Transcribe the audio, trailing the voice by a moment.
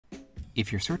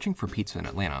If you're searching for pizza in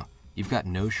Atlanta, you've got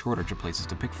no shortage of places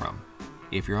to pick from.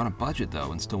 If you're on a budget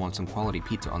though and still want some quality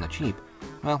pizza on the cheap,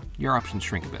 well, your options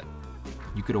shrink a bit.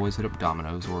 You could always hit up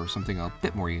Domino's or something a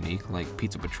bit more unique like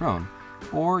Pizza Patron,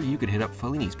 or you could hit up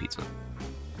Fellini's Pizza.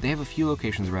 They have a few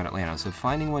locations around Atlanta, so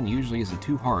finding one usually isn't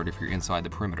too hard if you're inside the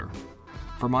perimeter.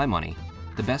 For my money,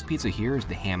 the best pizza here is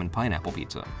the ham and pineapple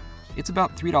pizza. It's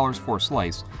about $3 for a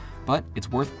slice, but it's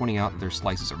worth pointing out that their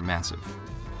slices are massive.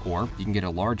 Or you can get a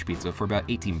large pizza for about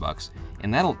 18 bucks,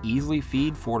 and that'll easily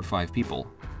feed 4 to 5 people.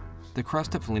 The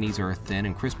crust at Fellini's are thin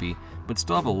and crispy, but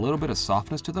still have a little bit of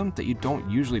softness to them that you don't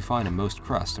usually find in most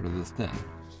crusts that are this thin.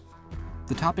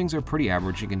 The toppings are pretty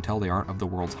average, you can tell they aren't of the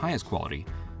world's highest quality,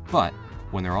 but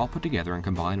when they're all put together and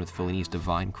combined with Fellini's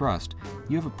divine crust,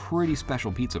 you have a pretty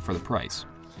special pizza for the price.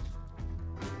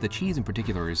 The cheese in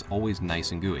particular is always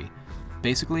nice and gooey.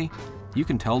 Basically, you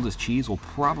can tell this cheese will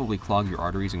probably clog your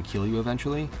arteries and kill you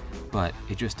eventually, but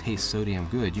it just tastes so damn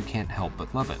good you can't help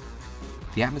but love it.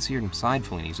 The atmosphere inside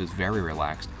Fellini's is very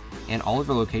relaxed, and all of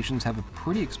their locations have a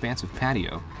pretty expansive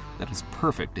patio that is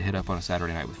perfect to hit up on a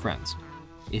Saturday night with friends.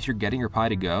 If you're getting your pie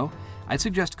to go, I'd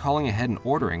suggest calling ahead and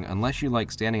ordering unless you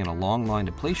like standing in a long line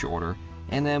to place your order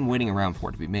and then waiting around for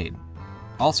it to be made.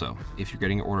 Also, if you're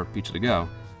getting your order of pizza to go,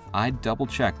 I'd double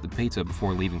check the pizza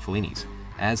before leaving Fellini's,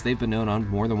 as they've been known on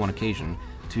more than one occasion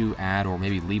to add or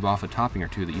maybe leave off a topping or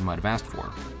two that you might have asked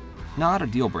for. Not a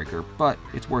deal breaker, but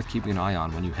it's worth keeping an eye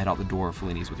on when you head out the door of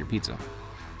Fellini's with your pizza.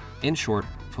 In short,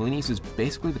 Fellini's is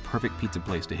basically the perfect pizza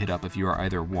place to hit up if you are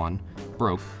either 1,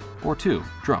 broke, or 2,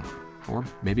 drunk, or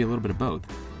maybe a little bit of both.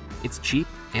 It's cheap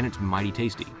and it's mighty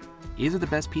tasty. Is it the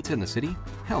best pizza in the city?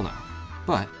 Hell no.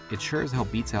 But it sure as hell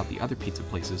beats out the other pizza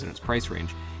places in its price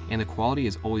range, and the quality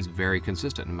is always very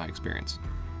consistent in my experience.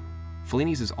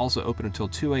 Fellini's is also open until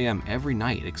 2 a.m. every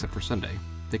night except for Sunday.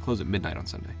 They close at midnight on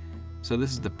Sunday. So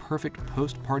this is the perfect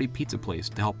post-party pizza place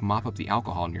to help mop up the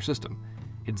alcohol in your system.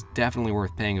 It's definitely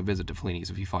worth paying a visit to Fellini's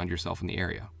if you find yourself in the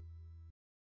area.